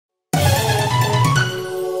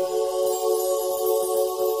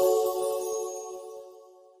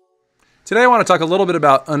Today I want to talk a little bit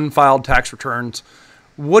about unfiled tax returns.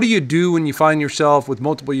 What do you do when you find yourself with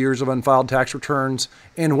multiple years of unfiled tax returns?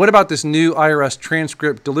 And what about this new IRS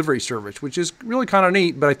transcript delivery service, which is really kind of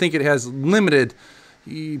neat, but I think it has limited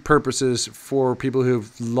purposes for people who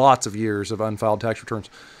have lots of years of unfiled tax returns.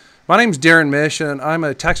 My name is Darrin Mish, and I'm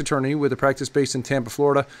a tax attorney with a practice based in Tampa,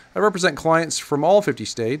 Florida. I represent clients from all 50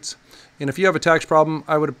 states. And if you have a tax problem,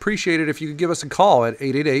 I would appreciate it if you could give us a call at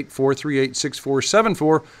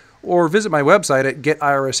 888-438-6474 or visit my website at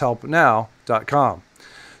getirshelpnow.com.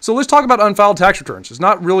 So let's talk about unfiled tax returns. It's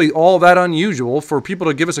not really all that unusual for people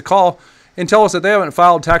to give us a call and tell us that they haven't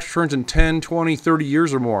filed tax returns in 10, 20, 30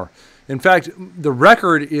 years or more. In fact, the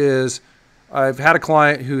record is I've had a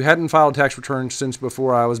client who hadn't filed tax returns since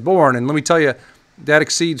before I was born. And let me tell you, that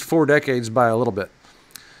exceeds 4 decades by a little bit.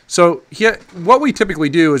 So what we typically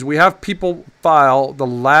do is we have people file the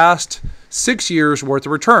last 6 years worth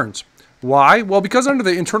of returns. Why? Well, because under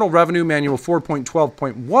the Internal Revenue Manual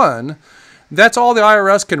 4.12.1, that's all the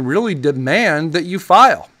IRS can really demand that you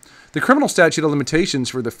file. The criminal statute of limitations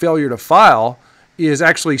for the failure to file is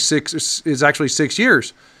actually 6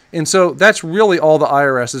 years. And so that's really all the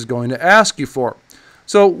IRS is going to ask you for.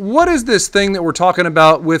 So what is this thing that we're talking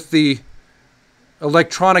about with the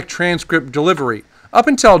electronic transcript delivery? Up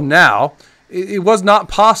until now, it was not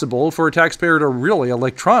possible for a taxpayer to really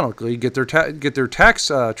electronically get their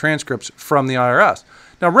tax transcripts from the IRS.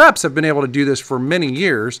 Now, reps have been able to do this for many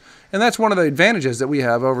years, and that's one of the advantages that we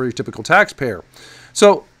have over a typical taxpayer.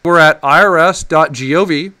 So we're at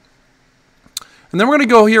irs.gov, and then we're going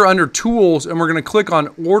to go here under Tools, and we're going to click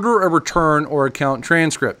on Order a Return or Account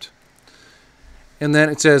Transcript. And then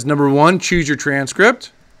it says, number 1, choose your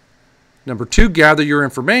transcript. Number 2, gather your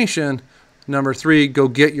information. Number 3, go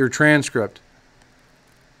get your transcript.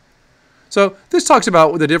 So this talks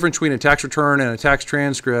about the difference between a tax return and a tax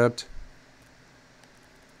transcript.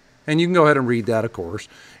 And you can go ahead and read that, of course.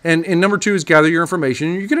 And number 2 is gather your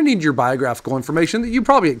information. You're going to need your biographical information that you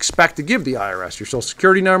probably expect to give the IRS. Your social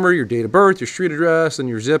security number, your date of birth, your street address, and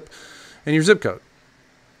your zip code.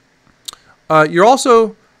 You're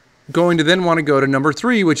also going to then want to go to number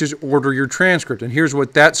 3, which is order your transcript. And here's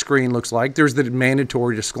what that screen looks like. There's the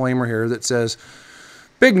mandatory disclaimer here that says,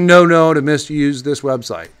 big no-no to misuse this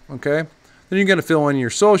website, okay? Then you're going to fill in your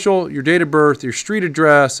social, your date of birth, your street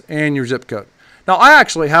address, and your zip code. Now, I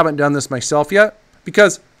actually haven't done this myself yet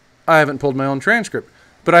because I haven't pulled my own transcript,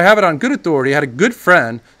 but I have it on good authority. I had a good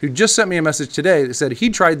friend who just sent me a message today that said he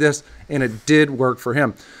tried this and it did work for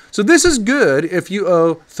him. So this is good if you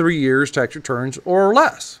owe 3 years tax returns or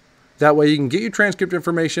less. That way you can get your transcript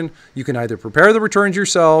information. You can either prepare the returns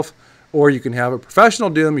yourself or you can have a professional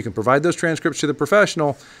do them. You can provide those transcripts to the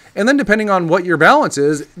professional. And then depending on what your balance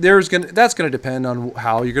is, that's going to depend on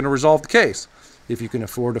how you're going to resolve the case. If you can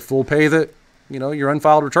afford to full pay your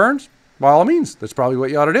unfiled returns, by all means, that's probably what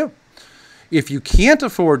you ought to do. If you can't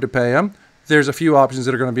afford to pay them, there's a few options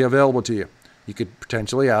that are going to be available to you. You could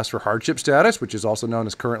potentially ask for hardship status, which is also known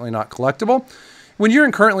as currently not collectible. When you're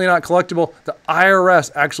in currently not collectible, the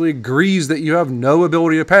IRS actually agrees that you have no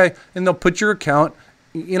ability to pay, and they'll put your account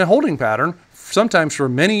in a holding pattern, sometimes for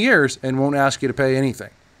many years, and won't ask you to pay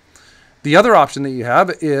anything. The other option that you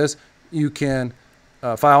have is you can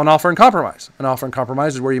file an offer in compromise. An offer in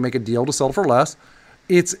compromise is where you make a deal to sell for less.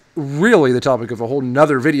 It's really the topic of a whole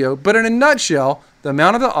nother video, but in a nutshell, the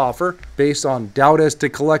amount of the offer based on doubt as to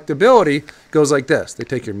collectability goes like this. They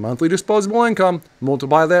take your monthly disposable income,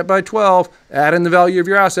 multiply that by 12, add in the value of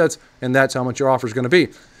your assets, and that's how much your offer is going to be.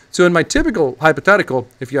 So in my typical hypothetical,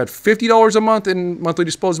 if you had $50 a month in monthly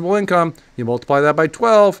disposable income, you multiply that by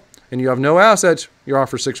 12, and you have no assets, your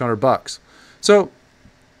offer is $600. So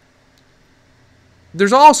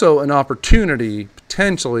there's also an opportunity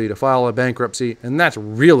potentially to file a bankruptcy, and that's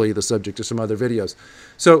really the subject of some other videos.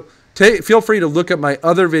 So feel free to look at my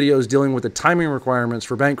other videos dealing with the timing requirements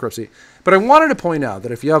for bankruptcy. But I wanted to point out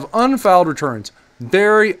that if you have unfiled returns,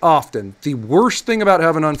 very often the worst thing about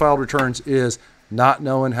having unfiled returns is not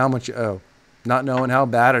knowing how much you owe, not knowing how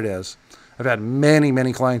bad it is. I've had many,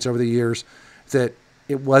 many clients over the years that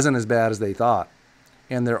it wasn't as bad as they thought.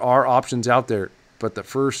 And there are options out there, but the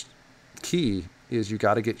first key is you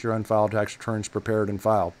got to get your unfiled tax returns prepared and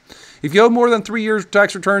filed. If you owe more than 3 years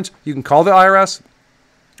tax returns, you can call the IRS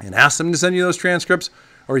and ask them to send you those transcripts,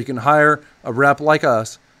 or you can hire a rep like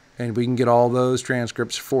us and we can get all those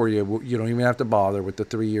transcripts for you. You don't even have to bother with the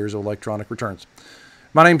 3 years of electronic returns.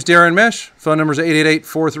 My name's Darrin Mish. Phone number is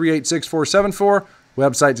 888-438-6474.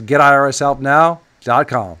 Website's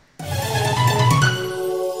getirshelpnow.com.